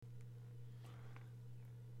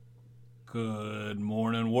Good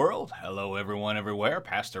morning, world. Hello, everyone, everywhere.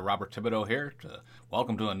 Pastor Robert Thibodeau here.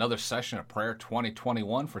 Welcome to another session of Prayer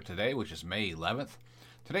 2021 for today, which is May 11th.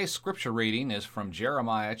 Today's scripture reading is from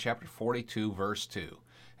Jeremiah chapter 42, verse 2.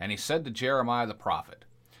 And he said to Jeremiah the prophet,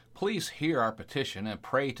 "Please hear our petition and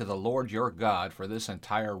pray to the Lord your God for this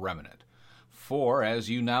entire remnant. For, as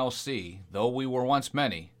you now see, though we were once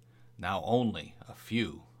many, now only a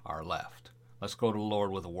few are left." Let's go to the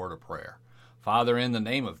Lord with a word of prayer. Father, in the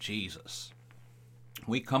name of Jesus,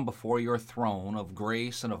 we come before your throne of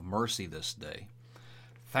grace and of mercy this day,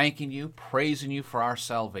 thanking you, praising you for our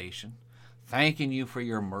salvation, thanking you for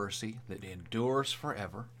your mercy that endures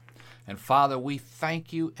forever. And Father, we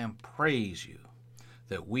thank you and praise you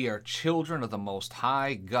that we are children of the Most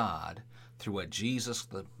High God through what Jesus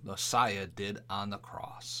the Messiah did on the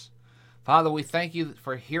cross. Father, we thank you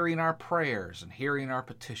for hearing our prayers and hearing our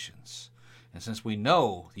petitions. And since we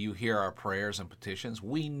know you hear our prayers and petitions,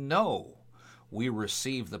 we know we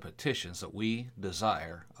receive the petitions that we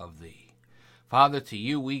desire of thee. Father, to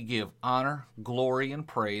you we give honor, glory, and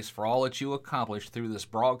praise for all that you accomplished through this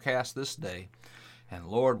broadcast this day. And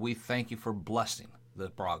Lord, we thank you for blessing the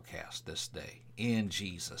broadcast this day. In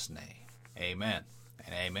Jesus' name, amen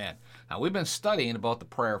and amen. Now, we've been studying about the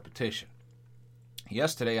prayer of petition.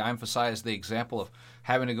 Yesterday, I emphasized the example of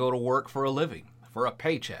having to go to work for a living, for a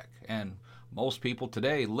paycheck, and most people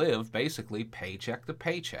today live basically paycheck to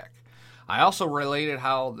paycheck. I also related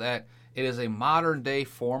how that it is a modern day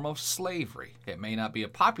form of slavery. It may not be a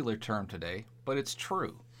popular term today, but it's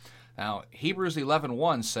true. Now, Hebrews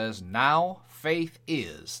 11:1 says, "Now faith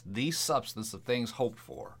is the substance of things hoped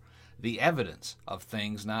for, the evidence of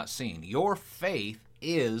things not seen." Your faith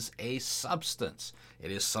is a substance.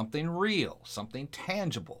 It is something real, something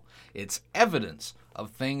tangible. It's evidence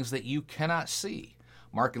of things that you cannot see.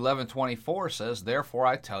 Mark 11:24 says, "Therefore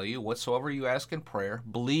I tell you, whatsoever you ask in prayer,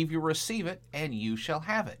 believe you receive it, and you shall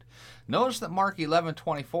have it." Notice that Mark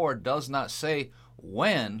 11:24 does not say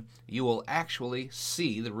when you will actually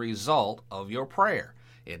see the result of your prayer.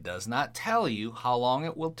 It does not tell you how long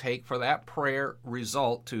it will take for that prayer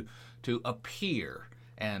result to appear.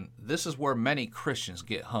 And this is where many Christians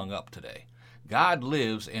get hung up today. God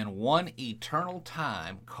lives in one eternal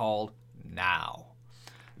time called now.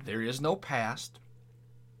 There is no past.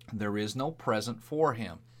 There is no present for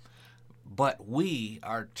him. But we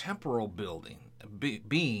are temporal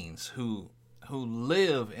beings who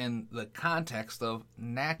live in the context of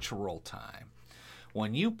natural time.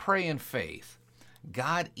 When you pray in faith,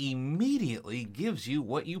 God immediately gives you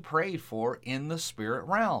what you prayed for in the spirit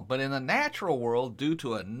realm. But in the natural world, due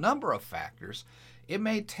to a number of factors, it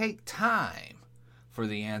may take time for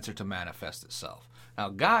the answer to manifest itself. Now,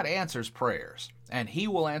 God answers prayers, and he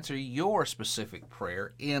will answer your specific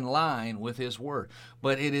prayer in line with his word.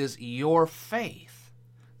 But it is your faith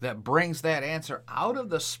that brings that answer out of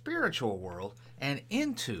the spiritual world and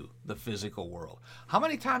into the physical world. How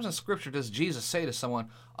many times in Scripture does Jesus say to someone,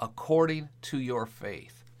 "according to your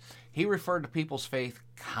faith"? He referred to people's faith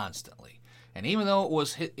constantly. And even though it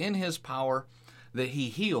was in his power that he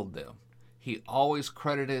healed them, he always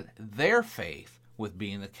credited their faith with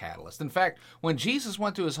being the catalyst. In fact, when Jesus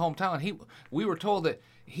went to his hometown, we were told that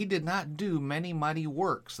he did not do many mighty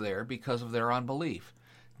works there because of their unbelief.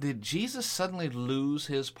 Did Jesus suddenly lose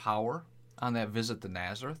his power on that visit to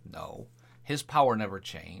Nazareth? No. His power never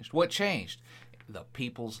changed. What changed? The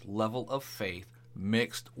people's level of faith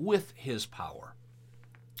mixed with his power.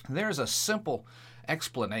 There's a simple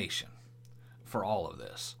explanation for all of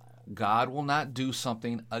this. God will not do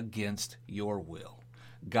something against your will.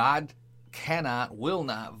 God will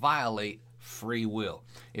not violate free will.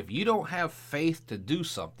 If you don't have faith to do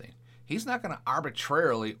something, he's not going to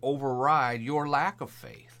arbitrarily override your lack of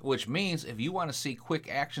faith, which means if you want to see quick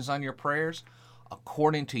actions on your prayers,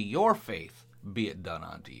 according to your faith, be it done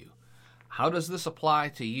unto you. How does this apply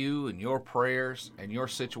to you and your prayers and your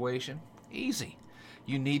situation? Easy.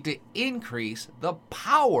 You need to increase the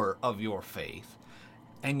power of your faith,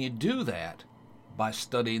 and you do that by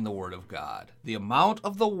studying the Word of God. The amount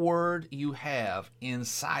of the Word you have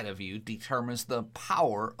inside of you determines the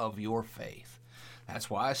power of your faith. That's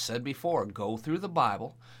why I said before, go through the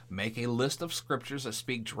Bible, make a list of scriptures that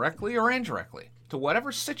speak directly or indirectly to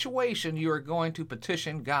whatever situation you are going to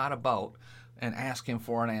petition God about and ask him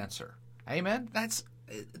for an answer. Amen? That's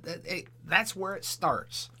where it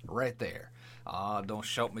starts, right there. Don't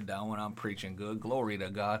shout me down when I'm preaching good. Glory to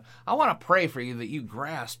God. I want to pray for you that you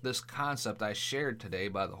grasp this concept I shared today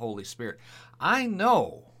by the Holy Spirit. I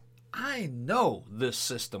know this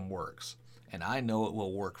system works, and I know it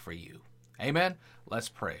will work for you. Amen? Let's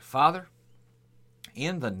pray. Father,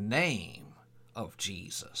 in the name of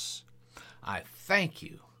Jesus, I thank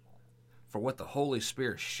you for what the Holy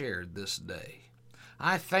Spirit shared this day.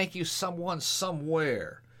 I thank you someone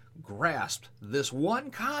somewhere grasped this one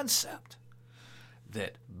concept,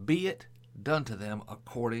 that be it done to them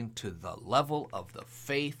according to the level of the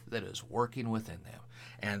faith that is working within them.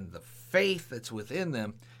 And the faith that's within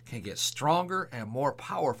them can get stronger and more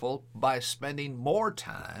powerful by spending more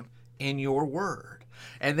time in your word.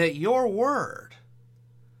 And that your word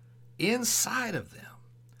inside of them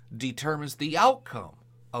determines the outcome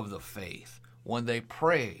of the faith when they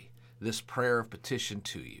pray this prayer of petition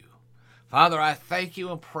to you. Father, I thank you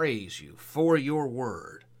and praise you for your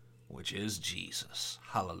word, which is Jesus.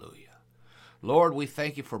 Hallelujah. Lord, we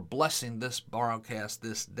thank you for blessing this broadcast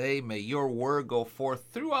this day. May your word go forth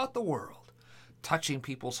throughout the world, touching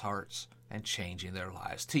people's hearts and changing their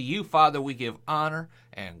lives. To you, Father, we give honor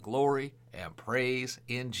and glory and praise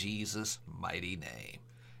in Jesus' mighty name.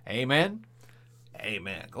 Amen.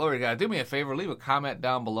 Amen. Glory to God. Do me a favor, leave a comment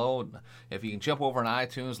down below. If you can jump over on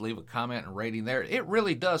iTunes, leave a comment and rating there. It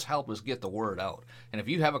really does help us get the word out. And if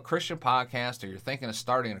you have a Christian podcast or you're thinking of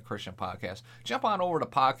starting a Christian podcast, jump on over to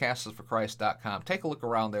podcastsforchrist.com. Take a look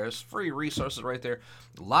around there. There's free resources right there.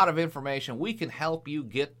 A lot of information. We can help you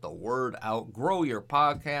get the word out, grow your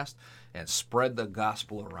podcast, and spread the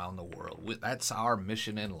gospel around the world. That's our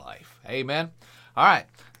mission in life. Amen. All right.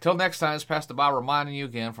 Till next time, it's Pastor Bob reminding you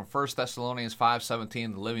again from 1 Thessalonians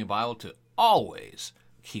 5:17, the Living Bible, to always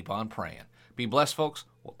keep on praying. Be blessed, folks.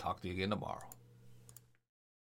 We'll talk to you again tomorrow.